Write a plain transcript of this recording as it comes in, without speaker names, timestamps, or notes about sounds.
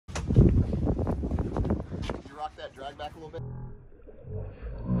drag back a little bit.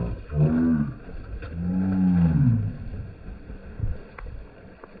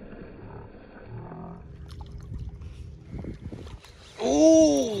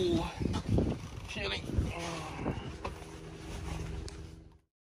 Oh, killing.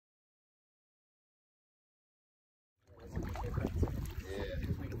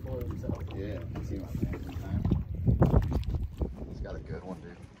 Yeah, see my man in time. He's got a good one,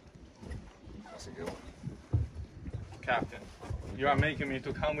 dude. That's a good one. Captain, you are making me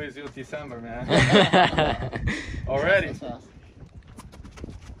to come with you December, man. Already.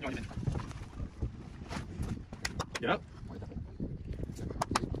 Yep.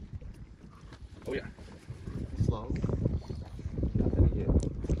 Oh yeah. Slow. Nothing to get.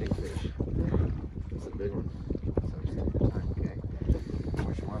 Big fish. It's a big one. So just take your time, okay?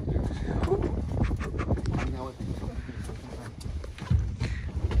 What you want to do is hang out with me.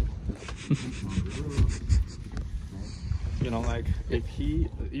 You know, like if he,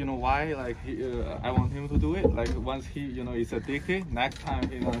 you know why, like I want him to do it. Like once he, you know, is addicted, next time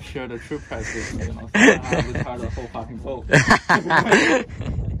he's gonna share the trip price with me. You know, so I have to try the whole fucking boat.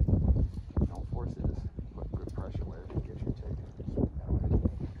 Don't force it. Just put good pressure wherever you get your take. That way.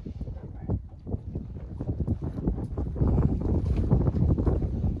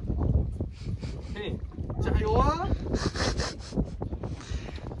 Hey, 加油啊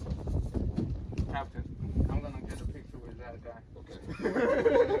Captain, I'm gonna get a picture with that guy. Okay.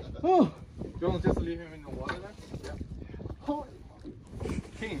 Oh, you want to just leave him in the water then? Yeah.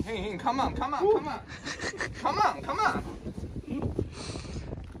 King, come on. Come on.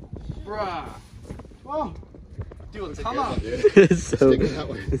 Bruh. Oh, dude, come on. It's so Stick it that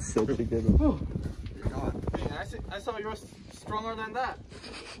way. It's such a good one. You're gone. Hey, I saw you're stronger than that.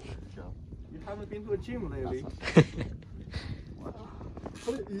 You haven't been to a gym lately.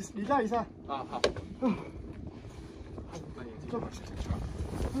 你带一下。啊，好。You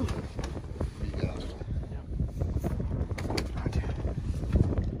get out of the way. Okay.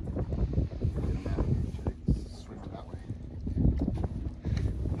 Get him out of here. Swing it that way.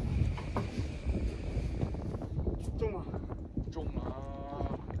 重吗？重啊！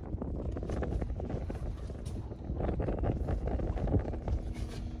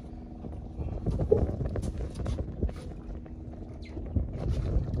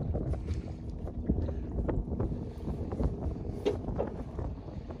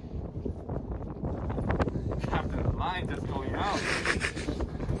 Captain, the line just going out.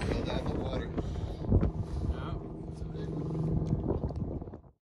 Fell down the water. Yeah. It's a big one.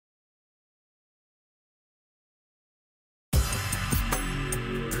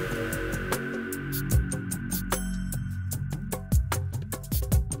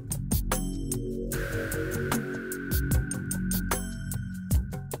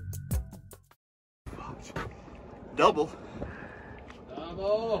 Double.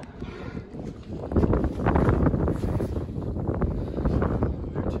 Double.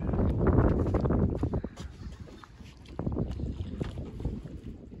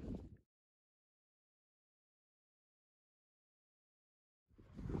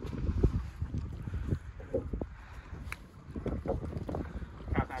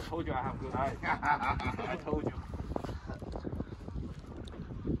 Captain, I told you I have good eyes. I told you.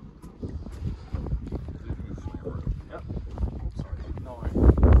 Yep. Sorry. No worries.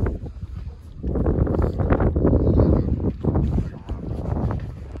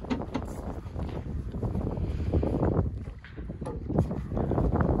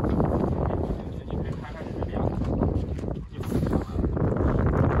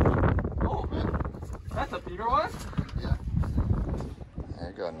 Oh, that's a bigger one. Yeah. There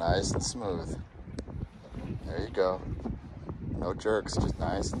you go, nice and smooth. There you go. No jerks, just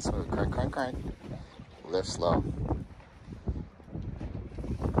nice and smooth. Crank, crank, crank. Lift slow.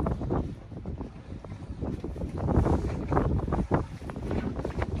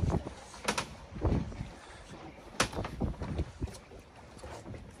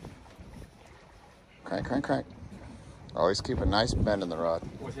 Crank, crank, crank. Always keep a nice bend in the rod.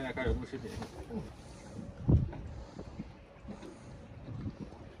 我现在开始录视频。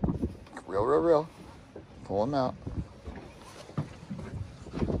 Reel, reel, reel. Pull them out.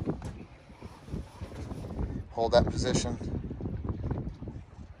 Hold that position.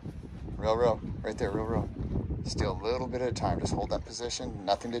 Reel, reel. Right there, reel, reel. Still a little bit at a time. Just hold that position.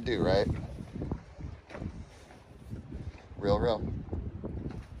 Nothing to do, right? Reel, reel.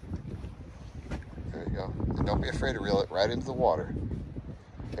 There you go. And don't be afraid to reel it right into the water.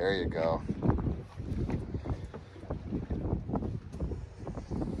 There you go.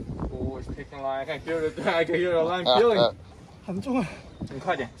 Oh, it's taking line. I can hear the line feeling. 很重啊。你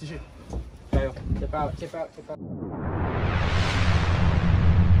快点，继续。加 Go. Tip out, tip out, tip out.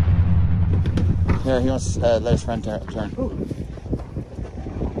 Here, he wants to let his friend turn. Come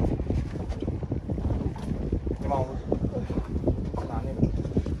on.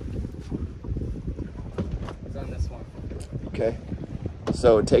 It's on this one. Okay.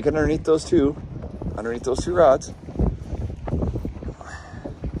 So take it underneath those two rods,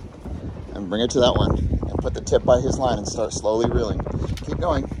 and bring it to that one, and put the tip by his line and start slowly reeling. Keep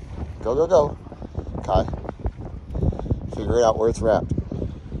going. Go, go, go. Kai. Figure it out where it's wrapped.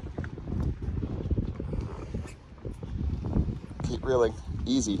 Keep reeling.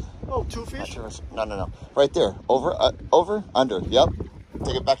 Easy. Oh, 2 fish? No, no, no. Right there. Over, over, under. Yep.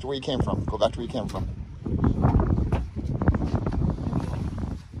 Take it back to where you came from. Go back to where you came from.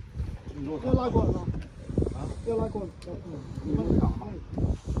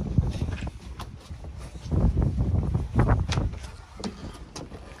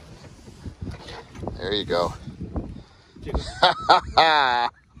 There you go.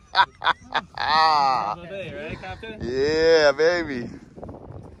 Another day, right, Captain? Yeah, baby.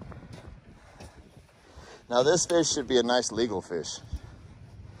 Now this fish should be a nice legal fish.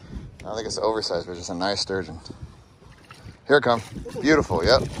 I don't think it's oversized, but it's a nice sturgeon. Here it comes. Beautiful,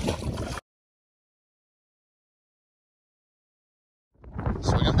 yep.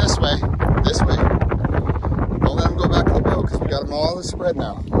 Swing them this way. This way. Don't let them go back to the boat because we got them all in the spread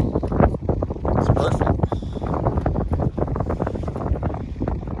now. It's perfect.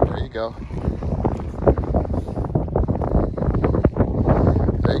 There you go.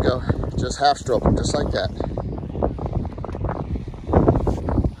 There you go. Just half stroke them, just like that.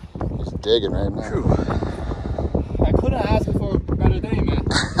 He's digging right now. True. I couldn't ask for a better day, man.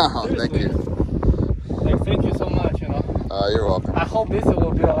 Oh, thank you. Like, thank you so much, you know. You're welcome. I hope this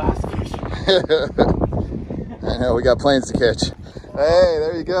will be the last fish. I know, we got planes to catch. Hey,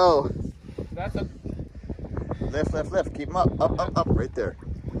 there you go. That's a... Lift, lift, lift. Keep them up, up, up, up. Right there.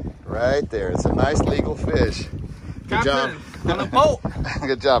 Right there. It's a nice legal fish. Good Captain, job. on the boat.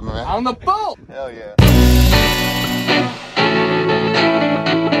 Good job, my man. On the boat. Hell yeah.